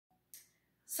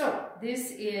So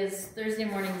this is Thursday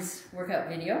morning's workout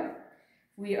video.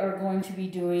 We are going to be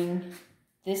doing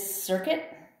this circuit.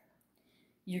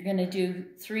 You're going to do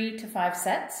 3 to 5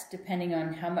 sets depending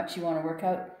on how much you want to work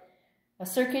out. The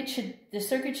circuit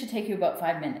should take you about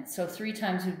 5 minutes. So 3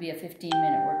 times would be a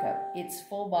 15-minute workout. It's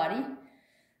full body,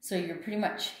 so you're pretty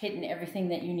much hitting everything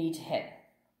that you need to hit.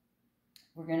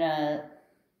 We're going to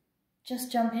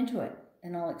just jump into it,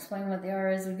 and I'll explain what they are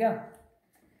as we go.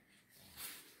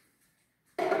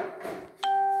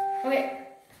 Okay,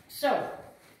 so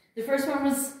the first one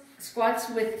was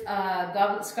squats with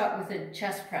goblet squat with a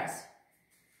chest press.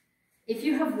 If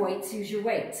you have weights, use your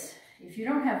weights. If you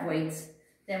don't have weights,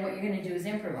 then what you're going to do is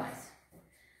improvise.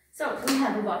 So we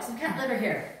have a box of cat litter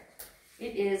here.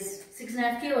 It is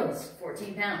 6.5 kilos,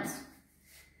 14 pounds.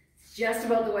 It's just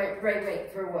about the right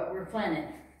weight for what we're planning.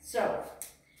 So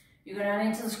you go down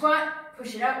into the squat,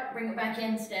 push it out, bring it back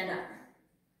in, stand up.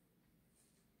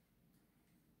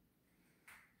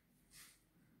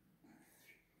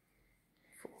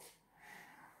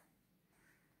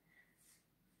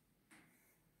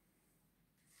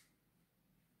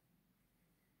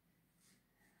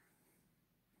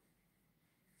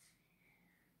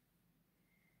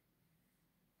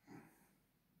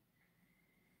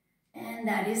 And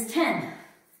that is 10.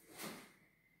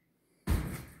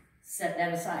 Set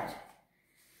that aside.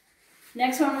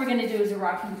 Next one we're going to do is a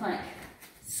rocking plank.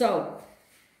 So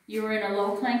you are in a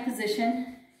low plank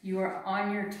position. You are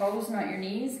on your toes, not your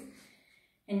knees.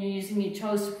 And you're using your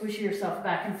toes to push yourself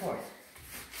back and forth.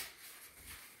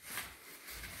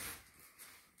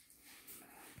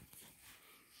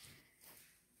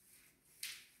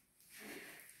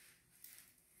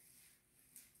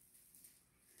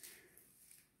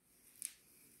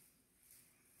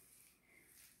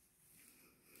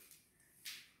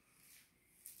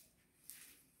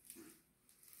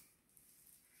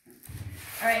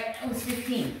 All right, that was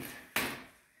 15.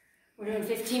 We're doing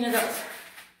 15 of those.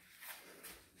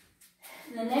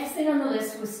 And the next thing on the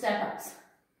list was step-ups.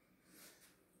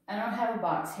 I don't have a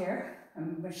box here.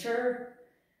 I'm sure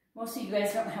most of you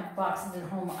guys don't have boxes at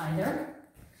home either.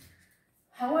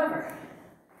 However,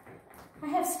 I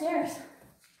have stairs.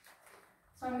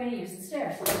 So I'm going to use the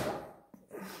stairs.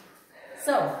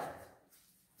 So,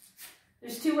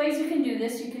 there's 2 ways you can do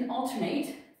this. You can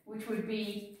alternate, which would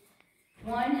be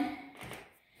 1,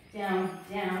 down,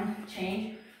 down,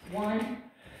 change, 1,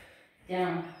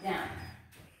 down, down.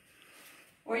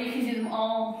 Or you can do them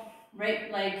all,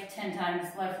 right leg 10 times,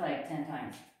 left leg 10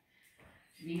 times.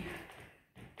 Should be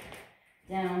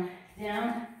down,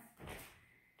 down,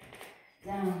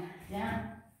 down,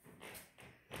 down.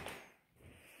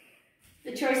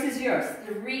 The choice is yours.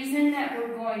 The reason that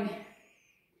we're going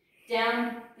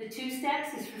down the 2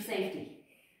 steps is for safety.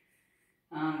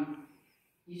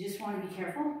 You just want to be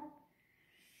careful.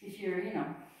 If you're,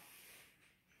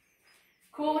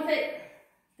 cool with it,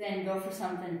 then go for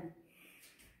something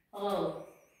a little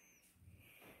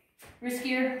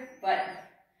riskier, but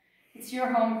it's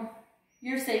your home,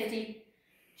 your safety.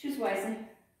 Choose wisely.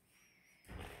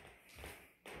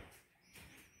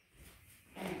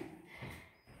 And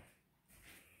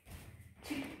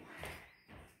 2.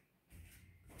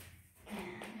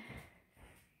 And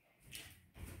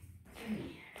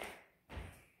 3.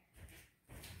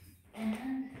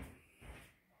 And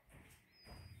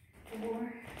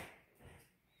 4,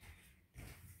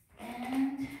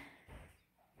 and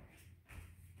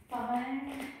 5,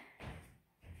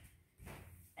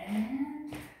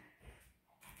 and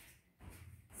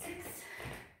 6,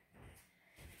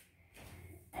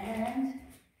 and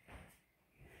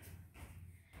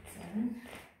 7,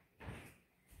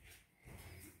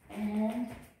 and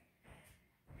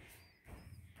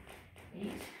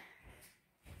 8,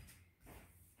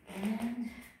 and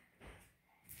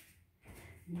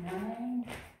 9,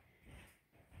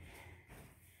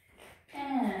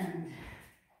 and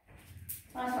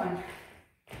last one.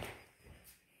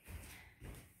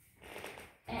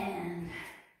 And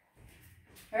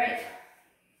all right.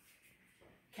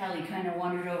 Callie kind of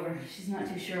wandered over. She's not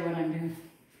too sure what I'm doing.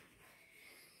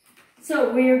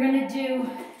 So we are going to do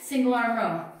single arm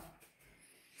row.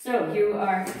 So you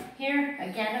are here.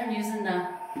 Again, I'm using the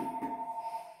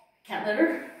cat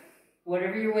litter,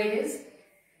 whatever your weight is.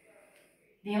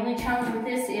 The only challenge with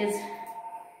this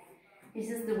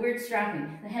is the weird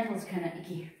strapping. The handle's kind of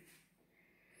icky.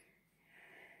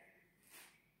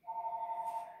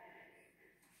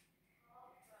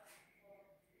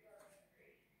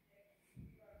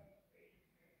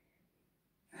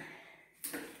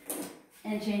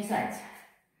 And change sides.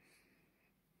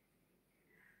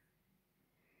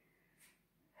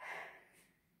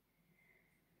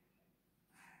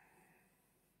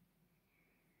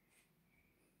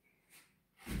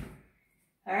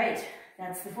 All right,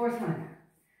 that's the fourth one.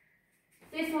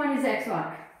 Fifth one is X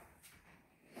walk.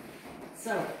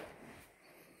 So,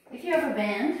 if you have a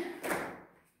band,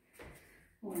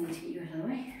 we'll need to get you out of the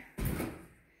way.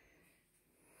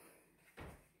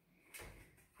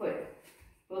 Put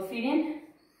both feet in,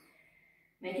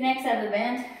 make an X out of the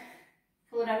band,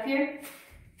 pull it up here,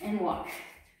 and walk.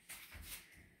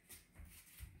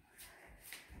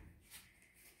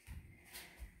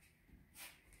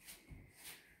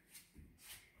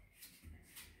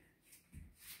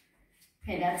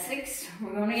 Okay, that's 6.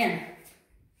 We're going again.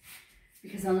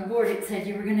 Because on the board it said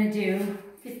you were going to do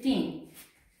 15.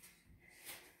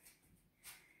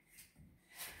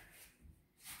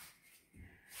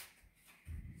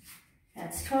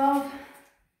 That's 12.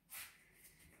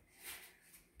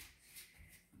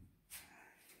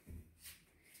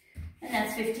 And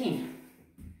that's 15.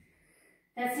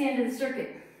 That's the end of the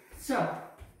circuit. So,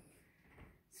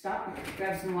 stop,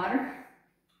 grab some water.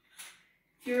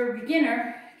 If you're a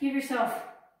beginner, give yourself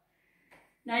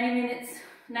 90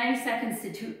 seconds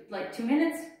to 2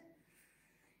 minutes.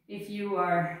 If you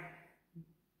are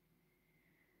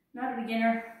not a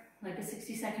beginner, like a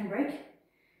 60-second break.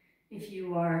 If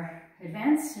you are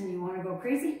advanced and you want to go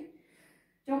crazy,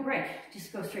 don't break,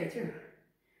 just go straight through.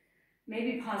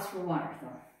 Maybe pause for water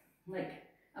though, like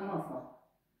a mouthful.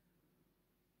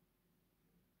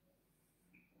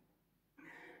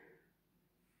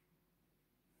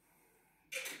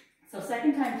 So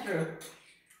second time through,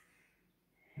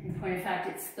 in point of fact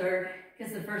it's third,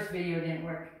 because the first video didn't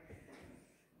work.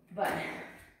 But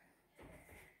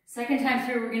second time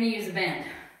through, we're going to use a band.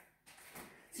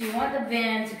 So you want the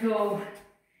band to go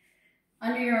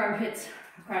under your armpits,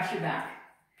 across your back.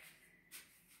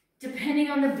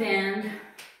 Depending on the band,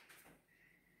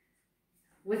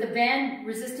 with a band,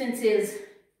 resistance is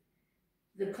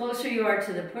the closer you are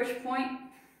to the push point,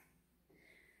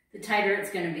 the tighter it's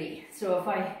going to be. So if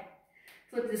I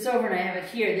flip this over and I have it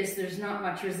here, there's not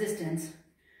much resistance.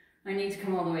 I need to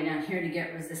come all the way down here to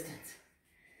get resistance.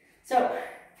 So,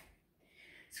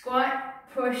 squat,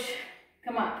 push,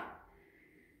 come up.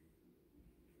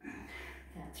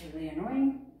 That's really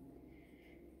annoying.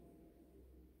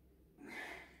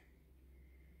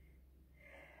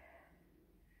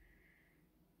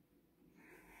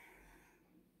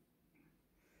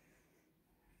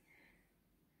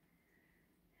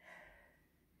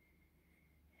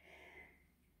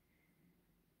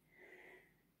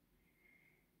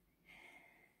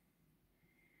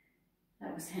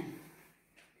 That was 10.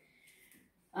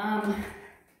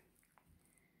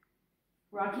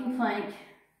 Rocking plank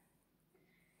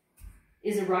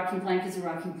is a rocking plank is a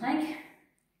rocking plank.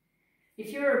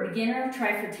 If you're a beginner,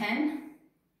 try for 10.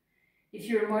 If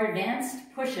you're more advanced,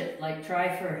 push it, like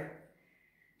try for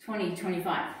 20,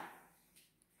 25.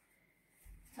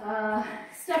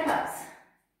 Step ups.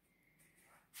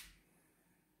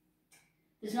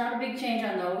 There's not a big change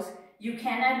on those. You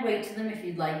can add weight to them if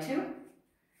you'd like to.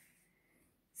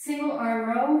 Single arm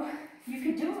row, you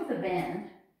could do it with a band.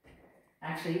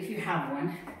 Actually, if you have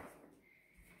one.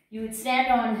 You would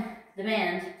stand on the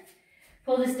band,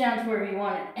 pull this down to wherever you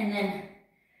want it, and then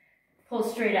pull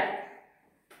straight up.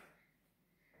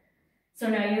 So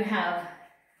now you have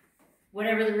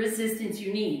whatever the resistance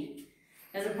you need,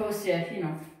 as opposed to, you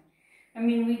know, I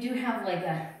mean, we do have like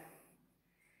a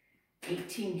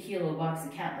 18 kilo box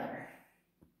of cat litter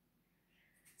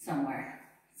somewhere.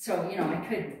 So, you know, I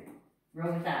could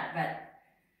row with that,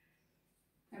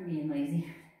 but I'm being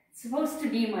lazy. It's supposed to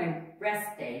be my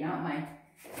rest day, not my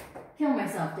kill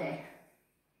myself day.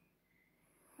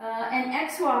 And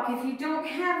X-walk, if you don't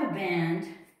have a band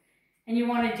and you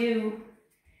want to do,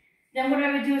 then what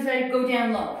I would do is I'd go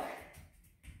down low.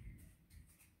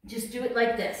 Just do it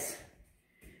like this.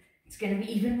 It's going to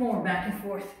be even more back and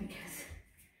forth because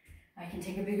I can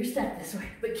take a bigger step this way.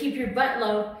 But keep your butt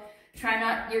low. Try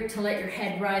not to let your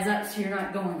head rise up so you're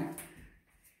not going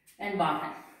and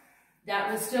bopping.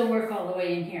 That will still work all the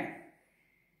way in here.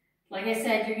 Like I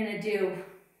said, you're going to do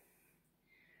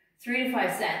 3 to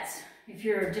 5 sets. If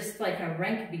you're just like a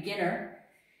rank beginner,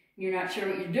 you're not sure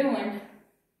what you're doing,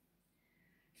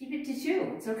 keep it to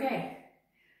 2. It's okay.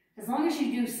 As long as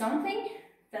you do something,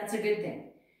 that's a good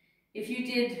thing. If you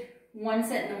did 1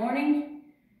 set in the morning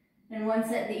and 1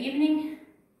 set in the evening,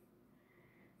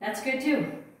 that's good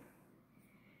too.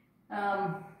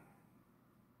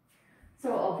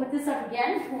 So I'll put this up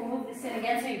again. We'll move this in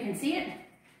again so you can see it.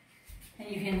 And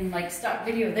you can like stop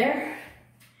video there.